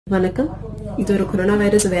வணக்கம். இது ஒரு corona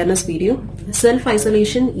virus awareness video. Self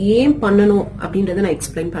isolation ஏன் பண்ணணும் அப்படின்றத நான்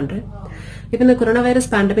எக்ஸ்பிளைன் பண்றேன். இப்போ இந்த கொரோனா வைரஸ்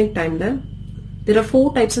பேண்டமிக் டைம்ல there are 4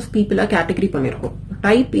 types of people category பண்ணிருக்கோம்.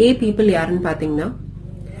 டைப் ஏ பீப்புள் யாருன்னு பாத்தீங்கன்னா,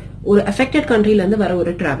 ஒரு அஃபெக்டட் கண்ட்ரில இருந்து வர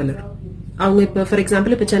ஒரு டிராவலர். அவங்க இப்போ ஃபார்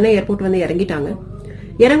எக்ஸாம்பிள் இப்போ சென்னை ஏர்போர்ட் வந்து இறங்கிட்டாங்க.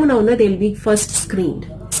 இறங்கின உடனே they will be first screened.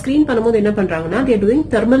 Screen பண்ணும்போது என்ன பண்றாங்கன்னா, they are doing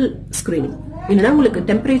thermal screening. என்னன்னா உங்களுக்கு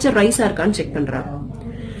டெம்பரேச்சர் ரைஸா இருக்கான்னு செக் பண்றாங்க.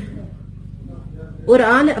 ஒரு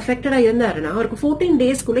ஆள் அஃபெக்டடா இருந்தாருன்னா அவருக்கு 14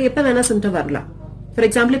 டேஸ்க்குள்ள எப்ப வேணா சிம்டம் வரலாம். ஃபார்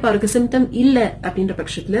எக்ஸாம்பிள் இப்ப அவருக்கு சிம்டம் இல்ல அப்படின்ற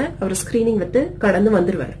பட்சத்துல அவர் ஸ்கிரீனிங் விட்டு கடந்து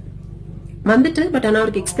வந்துருவாரு. வந்துட்டு பட் ஆனா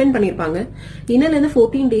அவருக்கு எக்ஸ்பிளைன் பண்ணிருப்பாங்க, இன்னல இருந்து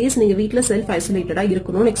 14 டேஸ் நீங்க வீட்டுல செல்ஃப் ஐசோலேட்டடா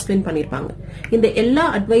இருக்கணும்னு எக்ஸ்பிளைன் பண்ணிருப்பாங்க. இந்த எல்லா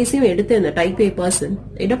அட்வைஸையும் எடுத்து இந்த டைப் ஏ பர்சன்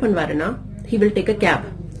என்ன பண்ணுவாருன்னா, he will take a cab.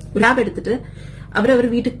 ஒரு கேப் எடுத்துட்டு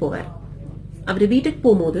அவர் வீட்டுக்கு போவார். அவர் வீட்டுக்கு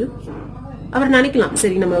போகும்போது அவர் நினைக்கலாம்,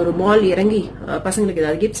 சரி நம்ம ஒரு மால் இறங்கி பசங்களுக்கு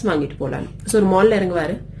ஏதாவது கிஃப்ட்ஸ் வாங்கிட்டு போலாம். சோ ஒரு மால்ல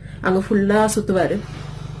இறங்குவாரு, அங்க ஃபுல்லா சுத்துவாரு,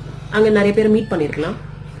 அங்க நிறைய பேர் மீட் பண்ணிருக்கலாம்.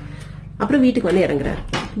 அப்புறம் வீட்டுக்கு வந்து இறங்குறாரு.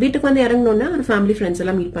 வீட்டுக்கு வந்து இறங்கினோன்னா ஒரு ஃபேமிலி ஃப்ரெண்ட்ஸ்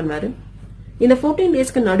எல்லாம் மீட் பண்ணுவாரு. இந்த 14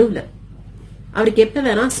 டேஸ்க்கு நடுவுல அவருக்கு எப்ப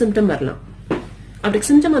வேணா சிம்டம் வரலாம். அவருக்கு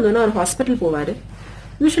சிம்டம் வந்தோன்னா அவர் ஹாஸ்பிட்டல் போவாரு.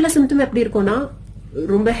 யூஸ்வலா சிம்டம் எப்படி இருக்கும்னா,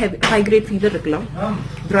 ரொம்ப ஹை கிரேட் ஃபீவர் இருக்கலாம்,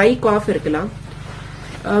 ட்ரை காஃப் இருக்கலாம்,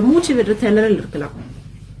 மூச்சு விடுற திணறல் இருக்கலாம்.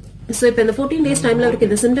 சோ இப்ப இந்த 14 டேஸ் டைம்ல அவருக்கு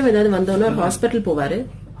இந்த சிம்டம் ஏதாவது வந்தோன்னா அவர் ஹாஸ்பிட்டல் போவாரு.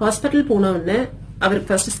 ஹாஸ்பிட்டல் போன உடனே அவருக்கு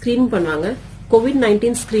ஃபர்ஸ்ட் ஸ்கிரீனிங் பண்ணுவாங்க,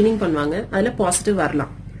 COVID-19 ஸ்கிரீனிங் பண்ணுவாங்க. அதுல பாசிட்டிவ்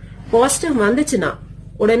வரலாம். பாசிட்டிவ் வந்துச்சுன்னா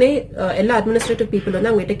உடனே எல்லா அட்மினிஸ்ட்ரேட்டிவ் பீப்புள் வந்து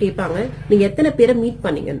அவங்க கிட்ட கேட்பாங்க, நீங்க எத்தனை பேரை மீட்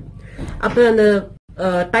பண்ணீங்க. அப்ப அந்த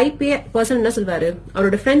டைப் ஏ பர்சன் என்ன சொல்வாரு,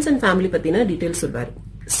 அவரோட ஃப்ரெண்ட்ஸ் அண்ட் ஃபேமிலி பத்தின டீடைல்ஸ் சொல்வாரு.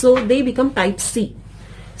 So they become type C.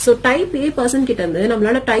 So type A person கிட்ட இருந்து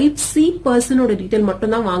நம்மளால டைப் சி பர்சனோட டீடைல்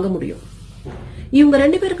மட்டும் தான் வாங்க முடியும். இவங்க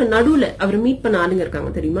 2 பேருக்கு நடுவுல அவர் மீட் பண்ண ஆளுங்க இருக்காங்க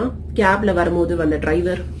தெரியுமா. கேப்ல வரும்போது வந்த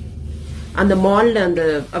டிரைவர், அந்த மால்ல அந்த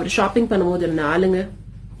அவர் ஷாப்பிங் பண்ணும்போது இருந்த ஆளுங்க,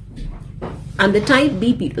 அந்த type B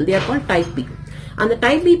people, they are called type B. அந்த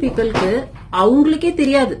டைப் பி பீப்புளுக்கு அவங்களுக்கே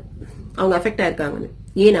தெரியாது அவங்க அஃபெக்ட் ஆயிருக்காங்கன்னு.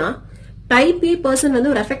 ஏன்னா டைப் ஏ பர்சன்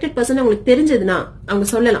வந்து ஒரு அஃபெக்டட் பர்சன் அவங்களுக்கு தெரிஞ்சதுன்னா அவங்க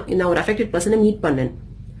சொல்லலாம், நான் ஒரு அஃபெக்டட் பர்சனை மீட் பண்ணேன்.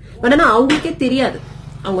 பட் ஆனா அவங்களுக்கே தெரியாது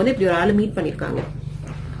அவங்க வந்து இப்படி ஒரு ஆளை மீட் பண்ணிருக்காங்க.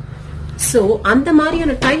 சோ அந்த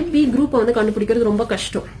மாதிரியான டைப் பி குரூப் வந்து கண்டுபிடிக்கிறது ரொம்ப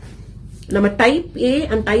கஷ்டம். நம்ம type A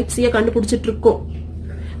and type C கண்டுபிடிச்சிட்டு இருக்கோம்,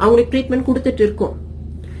 அவங்களுக்கு ட்ரீட்மெண்ட் கொடுத்துட்டு இருக்கோம்.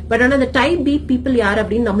 பட் ஆனா அந்த டைப் பி பீப்புள் யார்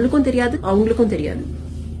அப்படின்னு நம்மளுக்கும் தெரியாது, அவங்களுக்கும் தெரியாது.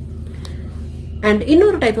 அண்ட்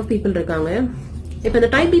இன்னொரு டைப் ஆஃப் பீப்புள் இருக்காங்க. இப்ப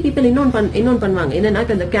இந்த டைப் பி பீப்புள் இன்னொன்னு பண்ணுவாங்க என்னன்னா,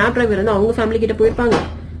 இப்ப இந்த கேப் டிரைவர் வந்து அவங்க ஃபேமிலி கிட்ட போயிருப்பாங்க,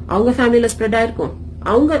 அவங்க ஃபேமிலியில ஸ்ப்ரெட் ஆயிருக்கும்.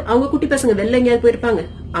 அவங்க குட்டி பசங்க வெளில எங்கேயாவது போயிருப்பாங்க,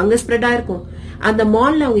 அங்க ஸ்ப்ரெட் ஆயிருக்கும். அந்த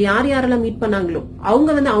மால்ல அவங்க யாரெல்லாம் மீட் பண்ணாங்களோ அவங்க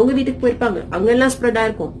வந்து அவங்க வீட்டுக்கு போயிருப்பாங்க, அங்க எல்லாம் ஸ்ப்ரெட்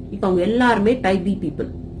ஆயிருக்கும். இப்ப அவங்க எல்லாருமே டைப் பி பீப்புள்.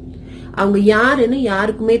 அவங்க யாருன்னு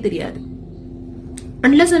யாருக்குமே தெரியாது.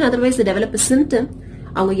 Unless and otherwise develop symptom,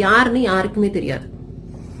 அவங்க யாருன்னு யாருக்குமே தெரியாது.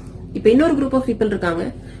 இப்ப இன்னொரு குரூப் ஆஃப் பீப்புள் இருக்காங்க,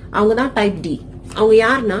 அவங்க தான் டைப் டி. அவங்க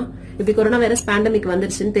யாருன்னா, இப்படி கொரோனா வைரஸ் பேண்டமிக்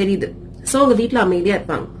வந்துருச்சுன்னு தெரியுது, சோ அவங்க வீட்டுல அமைதியா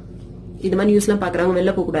இருப்பாங்க. இது மாதிரி நியூஸ் எல்லாம் பாக்குறாங்க,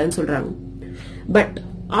 வெளில போக கூடாதுன்னு சொல்றாங்க. பட்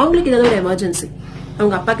அவங்களுக்கு ஏதாவது ஒரு எமர்ஜென்சி,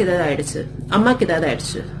 அவங்க அப்பாக்கு ஏதாவது ஆயிடுச்சு, அம்மாக்கு ஏதாவது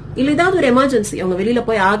ஆயிடுச்சு, இல்ல ஏதாவது ஒரு எமர்ஜென்சி, அவங்க வெளியில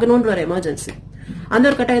போய் ஆகணும்ன்ற ஒரு எமர்ஜென்சி, அந்த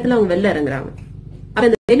ஒரு கட்டாயத்துல அவங்க வெளில இறங்குறாங்க. அப்ப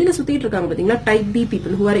இந்த வெளியில சுத்திட்டு இருக்காங்க பாத்தீங்களா, type B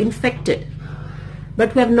people who are infected but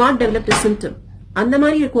who have not developed a symptom. அந்த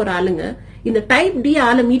மாதிரி இருக்க ஒரு ஆளுங்க இந்த டைப் டி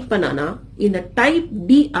ஆளை மீட் பண்ணானா, இந்த டைப்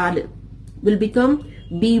டி ஆளு will become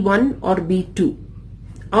B1 or B2.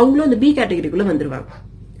 அவங்களும் இந்த பி கேட்டகரிக்குள்ள வந்துருவாங்க.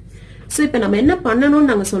 சோ இப்ப நம்ம என்ன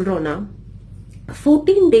பண்ணணும்னு நாங்க சொல்றோம்னா,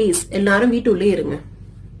 14 டேஸ் எல்லாரும் வீட்டுள்ளே இருங்க.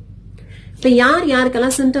 இப்ப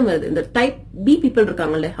யாருக்கெல்லாம் சிம்டம் வருது, இந்த டைப் பி பீப்புள்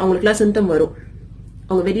இருக்காங்கல்ல, அவங்களுக்கு எல்லாம் சிம்டம் வரும்.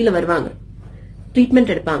 அவங்க வெளியில வருவாங்க,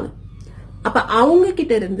 ட்ரீட்மெண்ட் எடுப்பாங்க. அப்ப அவங்க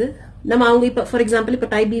கிட்ட இருந்து நம்ம அவங்க இப்ப ஃபார் எக்ஸாம்பிள் இப்ப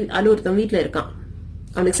டைப் பி ஆளு ஒருத்தன் வீட்டுல இருக்கான்,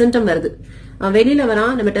 அவனுக்கு சிம்டம் வருது, அவன் வெளியில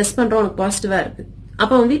வரான், நம்ம டெஸ்ட் பண்றோம், அவனுக்கு பாசிட்டிவா இருக்கு.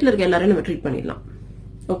 அப்ப அவன் வீட்டுல இருக்க எல்லாரையும் நம்ம ட்ரீட் பண்ணிடலாம்.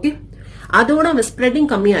 ஓகே, அதோட அவன் ஸ்ப்ரெட்டிங்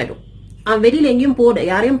கம்மியாயிடும். அவன் வெளியில எங்கேயும் போட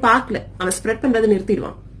யாரையும் பார்க்கல, அவன் ஸ்ப்ரெட் பண்றதை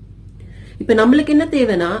நிறுத்திடுவான். இப்ப நம்மளுக்கு என்ன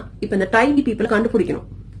தேவைன்னா, இப்ப இந்த டைப் பி பீப்புளை கண்டுபிடிக்கணும்.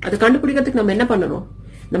 அதை கண்டுபிடிக்கிறதுக்கு நம்ம என்ன பண்ணணும்,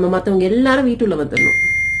 நம்ம மத்தவங்க எல்லாரும் வீட்டுள்ள வந்துடணும்.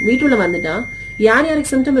 வீட்டுள்ள வந்துட்டா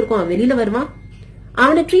யாருக்கு சிம்டம் இருக்கும் அவன் வெளியில வருவான்,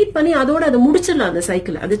 அவனை ட்ரீட் பண்ணி அதோட அதை முடிச்சிடலாம். அந்த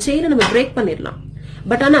சைக்கிள், அந்த செயினை நம்ம பிரேக் பண்ணிடலாம்.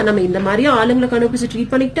 பட் ஆனா நம்ம இந்த மாதிரியா ஆளுங்களை கண்டுபிடிச்சு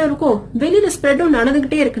ட்ரீட் பண்ணிக்கிட்டே இருக்கோம், வெளியில ஸ்ப்ரெட்டும்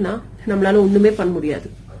நடந்துகிட்டே இருக்குன்னா நம்மளால ஒண்ணுமே பண்ண முடியாது.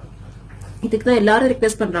 இதுக்குதான் எல்லாரும்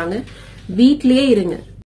ரிக்வெஸ்ட் பண்றாங்க, வீட்லயே இருங்க.